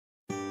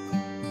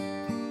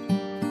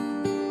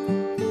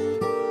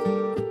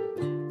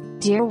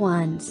Dear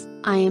ones,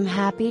 I am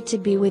happy to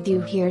be with you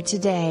here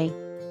today.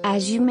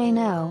 As you may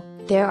know,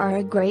 there are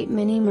a great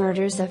many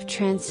murders of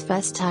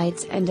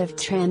transvestites and of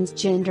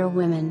transgender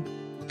women.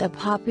 The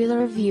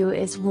popular view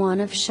is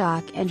one of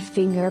shock and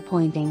finger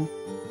pointing.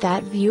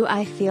 That view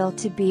I feel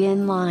to be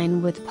in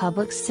line with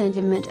public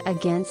sentiment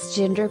against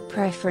gender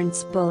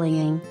preference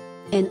bullying.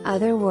 In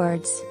other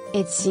words,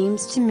 it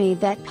seems to me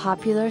that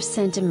popular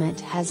sentiment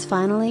has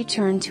finally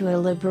turned to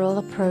a liberal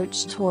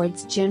approach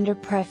towards gender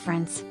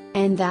preference,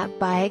 and that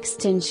by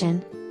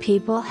extension,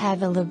 people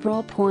have a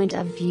liberal point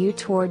of view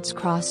towards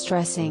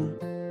cross-dressing.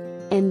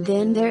 And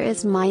then there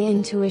is my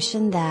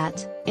intuition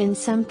that, in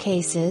some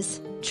cases,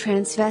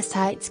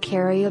 transvestites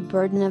carry a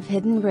burden of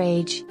hidden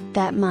rage,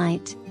 that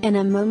might, in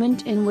a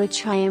moment in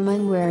which I am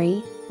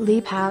unwary,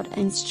 leap out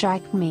and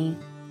strike me.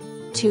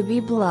 To be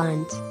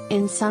blunt,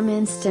 in some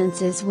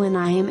instances when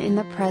I am in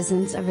the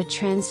presence of a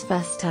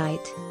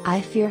transvestite,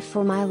 I fear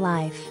for my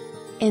life.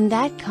 In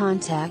that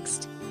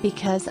context,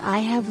 because I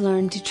have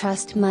learned to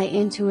trust my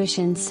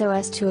intuition so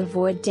as to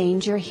avoid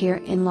danger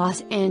here in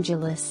Los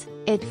Angeles,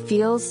 it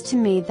feels to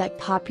me that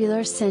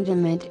popular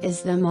sentiment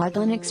is the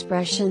maudlin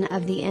expression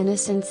of the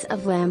innocence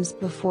of lambs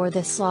before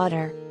the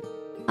slaughter.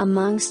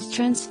 Amongst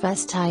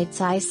transvestites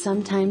I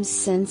sometimes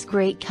sense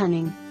great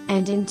cunning,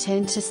 and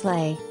intend to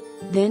slay.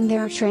 Then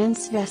there are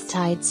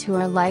transvestites who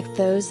are like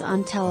those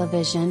on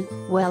television,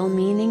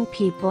 well-meaning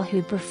people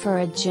who prefer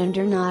a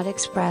gender not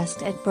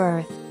expressed at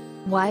birth.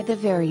 Why the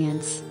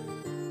variance?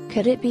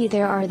 Could it be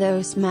there are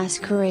those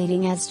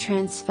masquerading as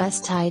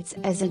transvestites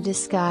as a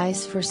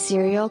disguise for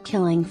serial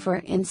killing,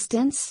 for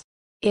instance?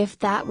 If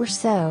that were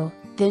so,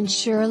 then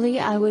surely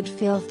I would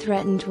feel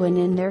threatened when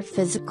in their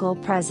physical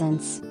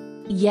presence.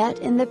 Yet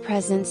in the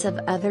presence of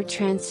other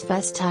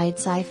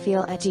transvestites I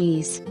feel at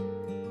ease.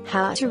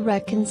 How to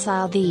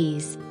reconcile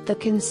these, the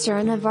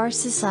concern of our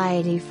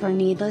society for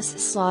needless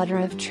slaughter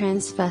of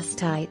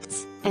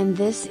transvestites, and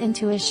this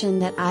intuition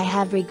that I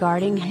have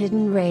regarding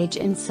hidden rage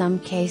in some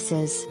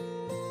cases?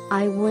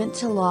 I went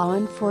to law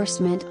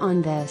enforcement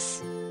on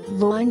this.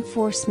 Law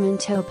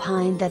enforcement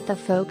opined that the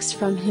folks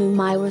from whom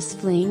I was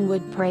fleeing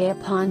would prey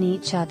upon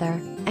each other,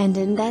 and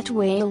in that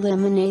way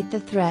eliminate the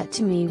threat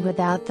to me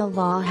without the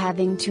law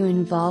having to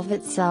involve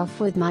itself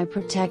with my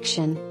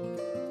protection.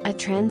 A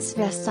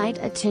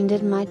transvestite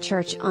attended my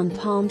church on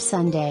Palm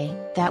Sunday,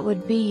 that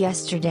would be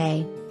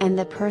yesterday, and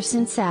the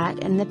person sat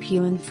in the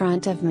pew in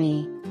front of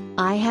me.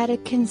 I had a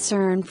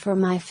concern for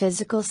my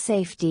physical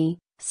safety,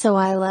 so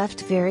I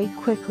left very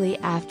quickly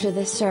after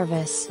the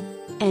service.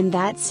 And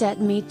that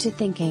set me to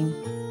thinking.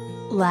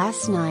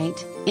 Last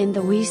night, in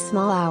the wee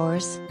small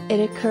hours, it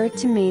occurred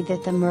to me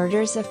that the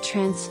murders of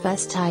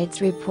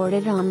transvestites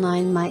reported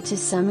online might to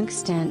some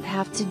extent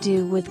have to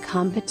do with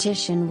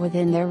competition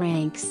within their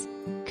ranks.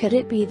 Could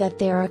it be that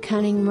there are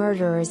cunning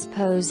murderers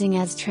posing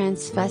as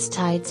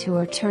transvestites who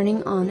are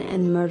turning on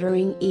and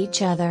murdering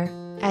each other,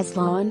 as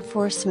law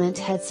enforcement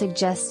had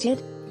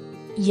suggested?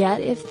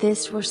 Yet if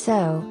this were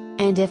so,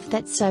 and if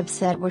that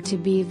subset were to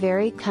be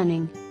very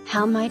cunning,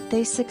 how might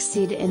they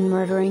succeed in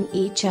murdering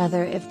each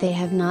other if they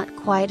have not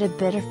quite a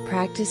bit of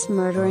practice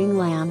murdering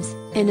lambs,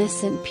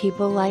 innocent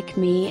people like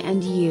me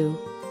and you?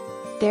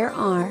 There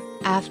are,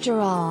 after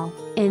all,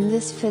 in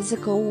this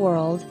physical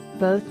world,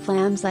 both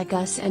lambs like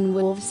us and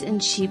wolves in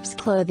sheep's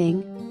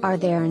clothing, are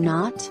there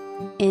not?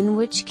 In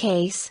which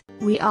case,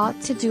 we ought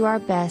to do our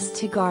best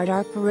to guard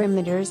our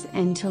perimeters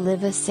and to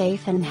live a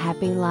safe and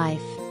happy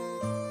life.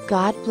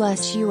 God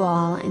bless you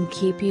all and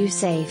keep you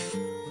safe.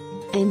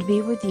 And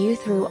be with you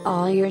through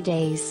all your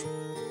days.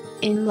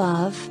 In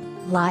love,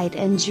 light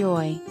and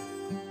joy.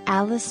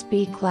 Alice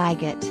B.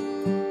 Clagett.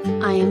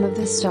 I am of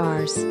the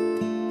stars.